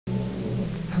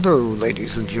Hello,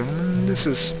 ladies and gentlemen. This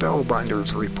is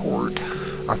Spellbinder's Report.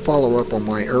 I follow up on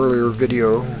my earlier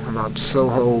video about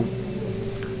SOHO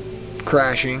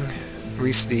crashing. At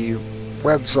least the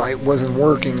website wasn't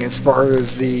working as far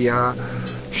as the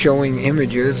showing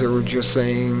images. They were just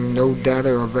saying no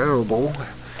data available.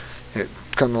 It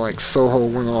kind of like SOHO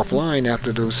went offline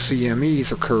after those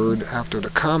CMEs occurred after the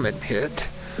comet hit.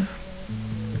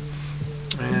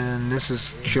 And this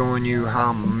is showing you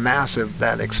how massive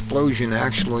that explosion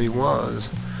actually was.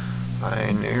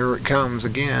 And here it comes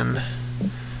again.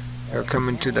 They're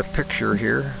coming to the picture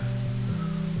here.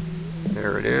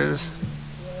 There it is.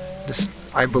 This,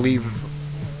 I believe,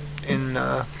 in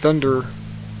Thunder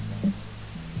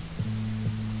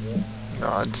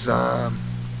God's, I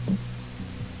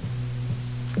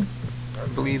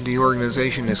believe the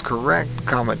organization is correct.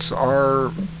 Comets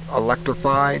are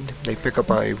electrified. They pick up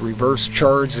a reverse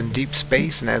charge in deep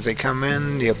space, and as they come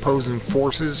in, the opposing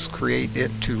forces create it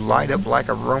to light up like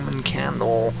a Roman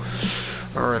candle,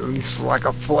 or at least like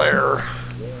a flare.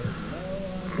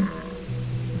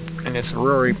 And it's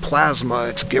really plasma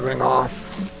it's giving off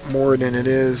more than it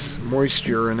is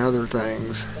moisture and other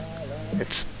things.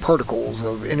 It's particles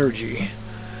of energy.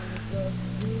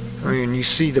 I mean, you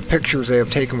see the pictures they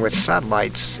have taken with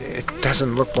satellites, it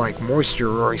doesn't look like moisture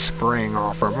really spraying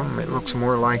off of them. It looks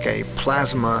more like a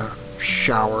plasma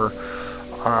shower,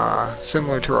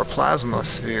 similar to a plasma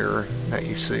sphere that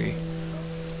you see.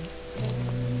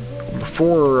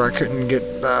 Before, I couldn't get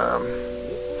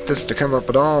this to come up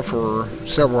at all for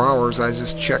several hours. I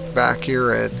just checked back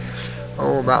here at,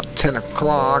 about 10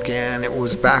 o'clock, and it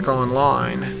was back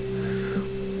online.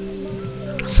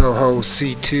 SOHO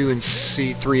C2 and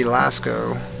C3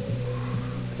 LASCO,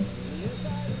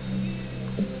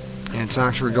 and it's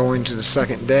actually going to the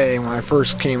second day. When I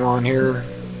first came on here,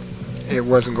 it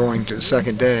wasn't going to the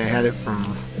second day. I had it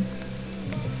from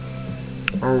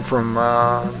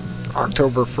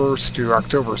October 1st to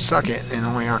October 2nd, and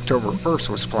only October 1st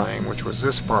was playing, which was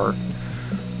this part.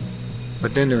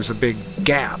 But then there's a big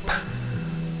gap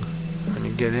when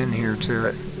you get in here to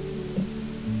it.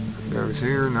 Goes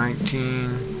here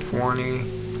 19, 20,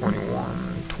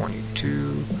 21,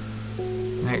 22,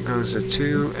 and it goes to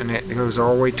 2, and it goes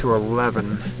all the way to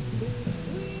 11.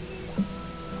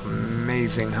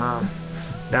 Amazing, huh?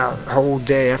 That whole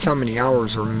day, that's how many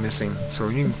hours are missing. So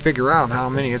you can figure out how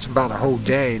many. It's about a whole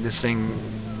day. This thing,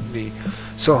 the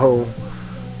SOHO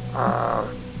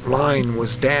line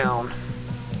was down.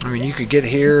 I mean, you could get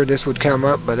here, this would come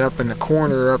up, but up in the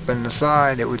corner, up in the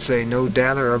side, it would say no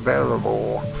data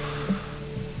available.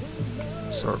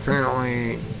 So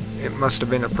apparently it must have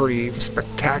been a pretty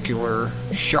spectacular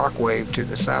shockwave to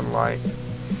the satellite.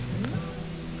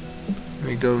 Let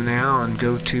me go now and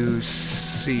go to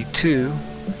C2,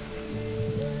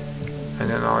 and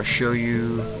then I'll show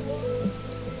you.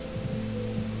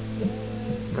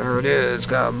 There it is,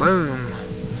 got a boom.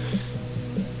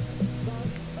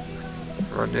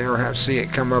 Right there, I'll see it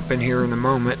come up in here in a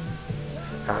moment.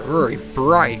 A really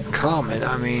bright comet.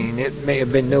 I mean, it may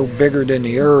have been no bigger than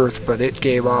the Earth, but it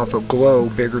gave off a glow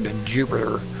bigger than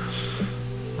Jupiter.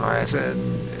 Like I said,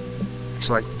 it's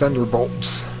like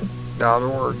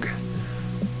thunderbolts.org.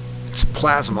 It's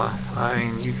plasma. I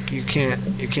mean, you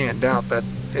can't doubt that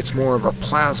it's more of a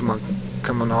plasma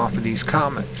coming off of these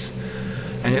comets.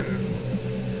 And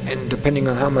depending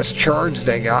on how much charge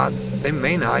they got, they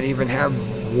may not even have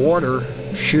water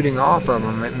shooting off of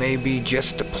them. It may be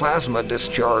just the plasma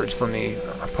discharge from the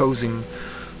opposing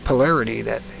polarity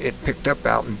that it picked up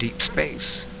out in deep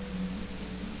space.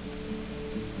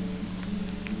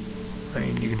 I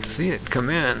mean, you can see it come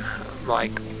in,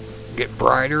 like, get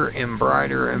brighter and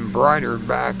brighter and brighter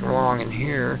back along in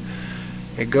here.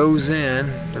 It goes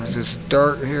in, there's this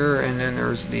dark here, and then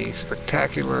there's the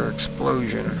spectacular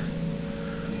explosion.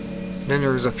 Then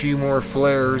there's a few more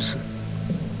flares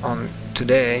on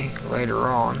today, later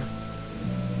on.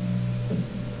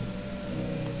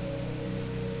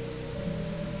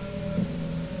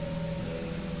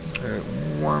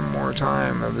 One more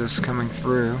time of this coming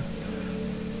through.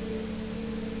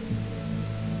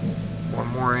 One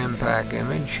more impact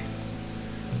image.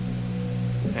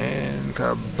 And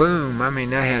kaboom! I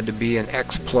mean, that had to be an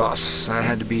X plus. That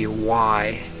had to be a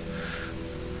Y.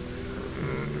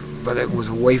 But it was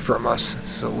away from us,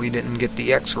 so we didn't get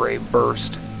the X-ray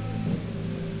burst.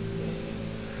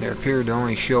 It appeared to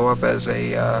only show up as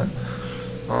a,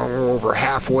 we're over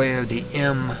halfway of the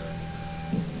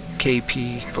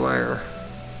MKP flare.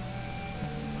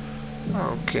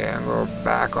 Okay, I'm going to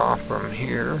back off from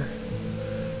here.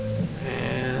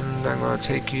 And I'm going to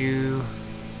take you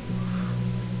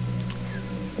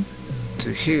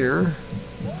to here,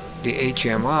 the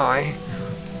HMI.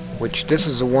 which this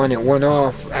is the one that went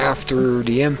off after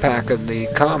the impact of the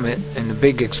comet and the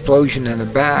big explosion in the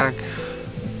back.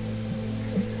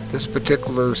 This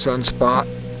particular sunspot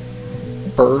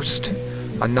burst,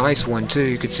 a nice one too.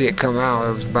 You could see it come out.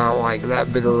 It was about like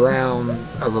that big around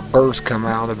of a burst come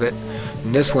out of it,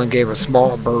 and this one gave a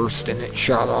small burst and it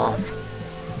shot off.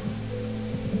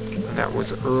 And that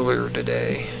was earlier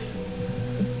today.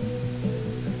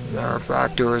 Matter of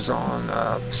fact, it was on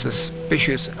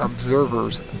Suspicious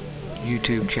Observer's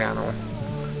YouTube channel.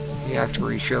 He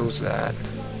actually shows that.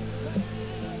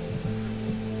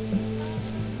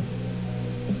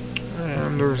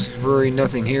 And there's really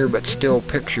nothing here but still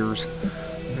pictures.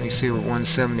 You see what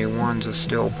 171's a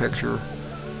still picture.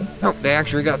 Nope, they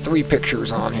actually got 3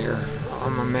 pictures on here.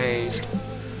 I'm amazed.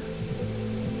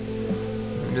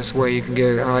 And this way you can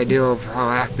get an idea of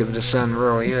how active the sun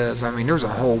really is. I mean, there's a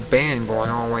whole band going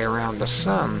all the way around the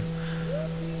sun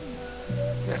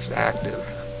that's active.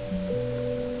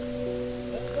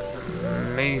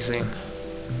 Amazing.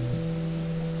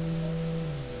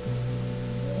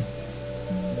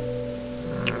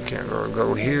 Okay, I'm going to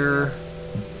go here.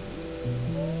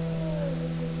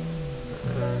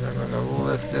 And I'm going to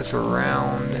lift this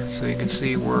around so you can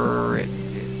see where it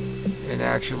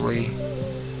actually,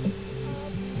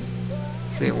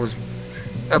 see, it was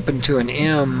up into an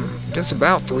M, just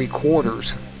about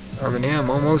 3/4 of an M,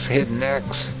 almost hit an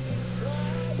X.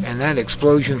 And that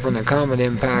explosion from the comet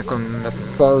impact on the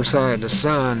far side of the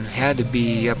sun had to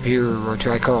be up here, which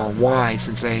I call a Y,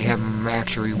 since they haven't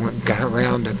actually got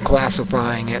around to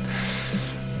classifying it.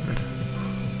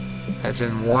 As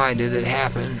in, why did it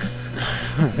happen?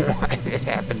 Why did it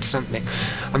happen? Something.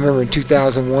 I remember in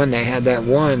 2001 they had that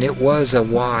one. It was a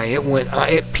Y.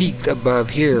 It peaked above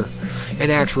here.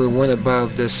 It actually went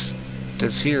above this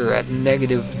here at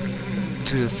negative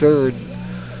to the third.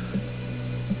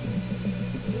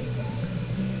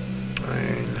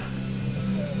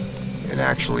 It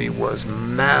actually was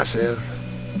massive.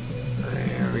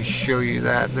 Let me show you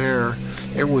that there.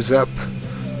 It was up.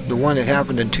 The one that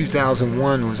happened in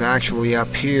 2001 was actually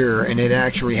up here, and it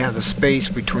actually had the space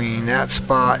between that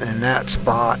spot and that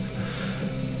spot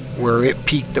where it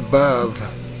peaked above.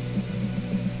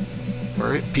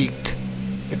 Where it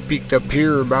peaked up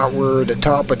here about where the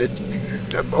top of the,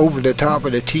 over the top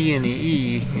of the T and the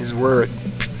E is where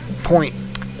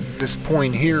this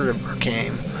point here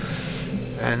came.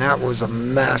 And that was a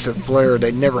massive flare.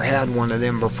 They'd never had one of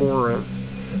them before.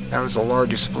 That was the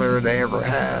largest flare they ever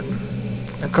had.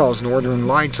 It caused northern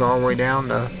lights all the way down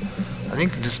to, I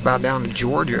think just about down to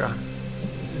Georgia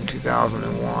in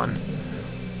 2001.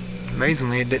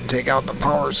 Amazingly, it didn't take out the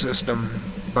power system,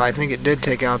 but I think it did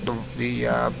take out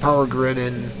the power grid,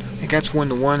 and I think that's when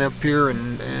the one up here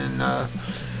in I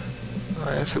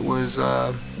guess it was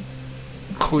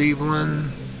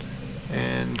Cleveland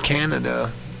and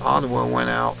Canada, Ottawa, went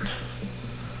out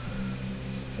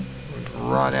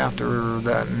right after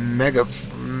that mega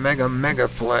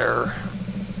flare.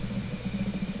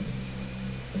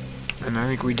 And I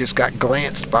think we just got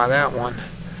glanced by that one.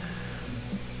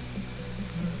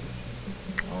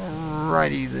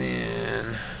 Alrighty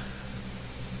then.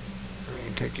 Let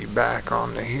me take you back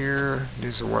onto here.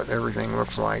 This is what everything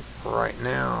looks like right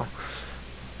now.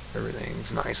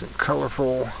 Everything's nice and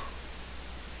colorful.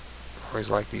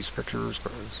 Always like these pictures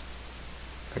because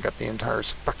they got the entire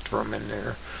spectrum in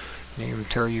there. They even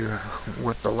tell you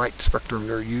what the light spectrum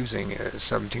they're using is,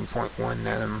 17.1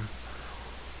 nm.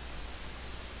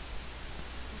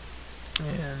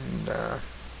 And let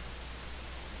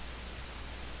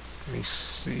me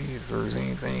see if there's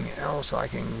anything else I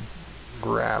can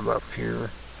grab up here.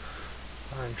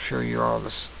 I'll show you all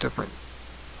the different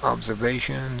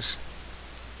observations.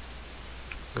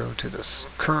 Go to the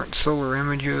current solar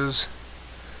images.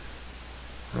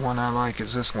 The one I like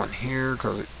is this one here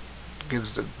because it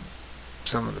gives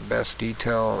some of the best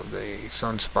detail of the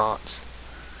sunspots.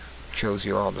 Shows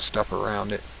you all the stuff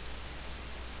around it.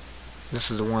 This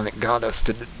is the one that got us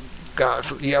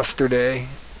yesterday,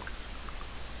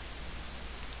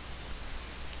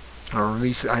 or at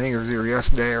least I think it was either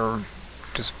yesterday or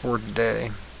just for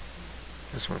today.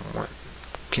 This one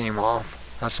came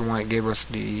off. That's the one that gave us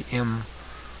the M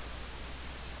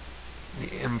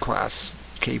class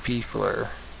KP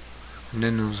flare. And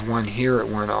then there was one here that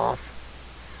went off.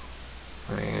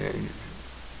 I mean,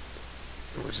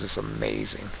 it was just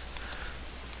amazing.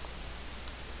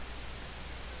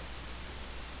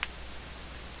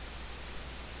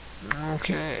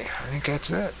 Okay, I think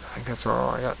that's it. I think that's all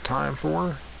I got time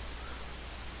for.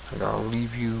 And I'll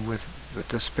leave you with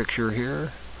this picture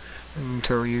here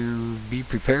until you be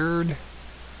prepared.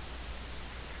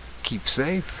 Keep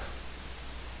safe.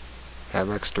 have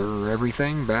extra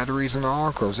everything, batteries and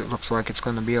all, because it looks like it's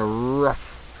going to be a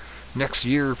rough next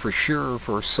year for sure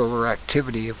for solar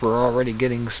activity if we're already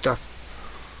getting stuff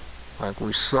like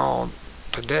we saw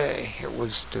today. It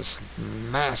was just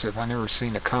massive. I never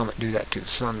seen a comet do that to the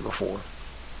sun before.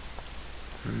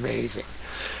 Amazing.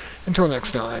 Until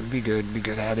next time, be good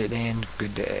at it, and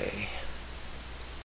good day.